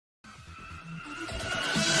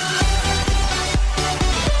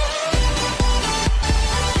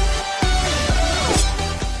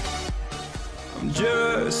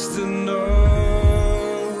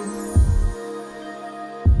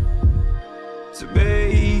to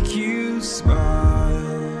make you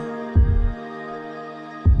smile,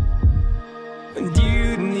 and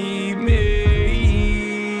you need me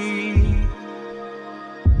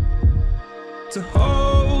to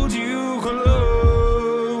hold you close,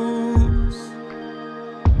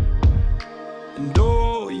 and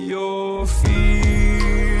all your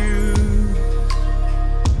fears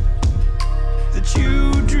that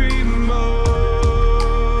you dream of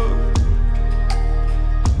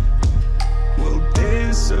will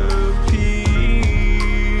disappear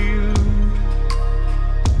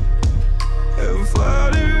and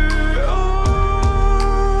flutter on.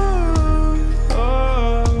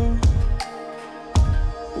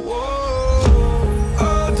 Whoa,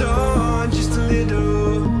 hold on just a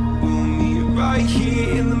little. We'll meet right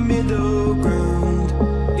here in the middle ground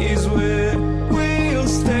is where we'll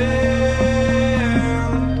stand.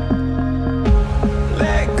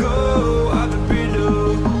 Let go of the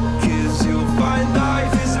brittle, 'cause you'll find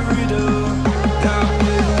life is a riddle that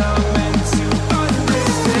we're not meant to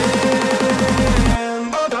understand.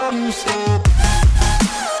 Hold on, stop.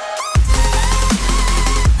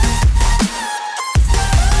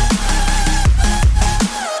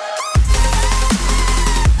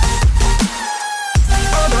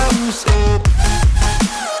 Hold on, stop.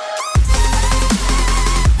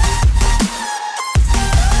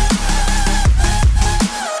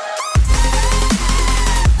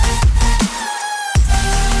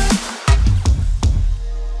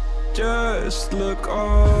 Just look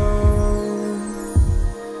on,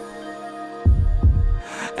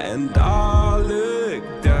 and I'll look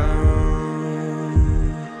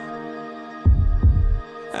down,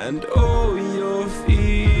 and all your fears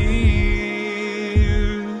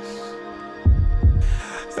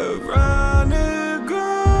have run aground.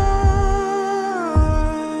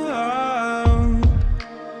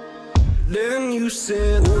 Then you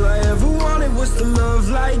said, all I ever wanted was to love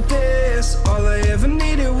like this. All I ever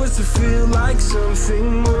needed was to feel like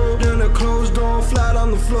something more than a closed door flat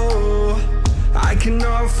on the floor. I can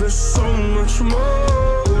offer so much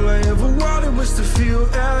more. All I ever wanted was to feel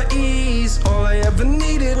at ease. All I ever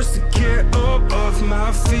needed was to get up off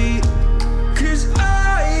my feet. 'Cause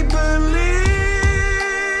I believe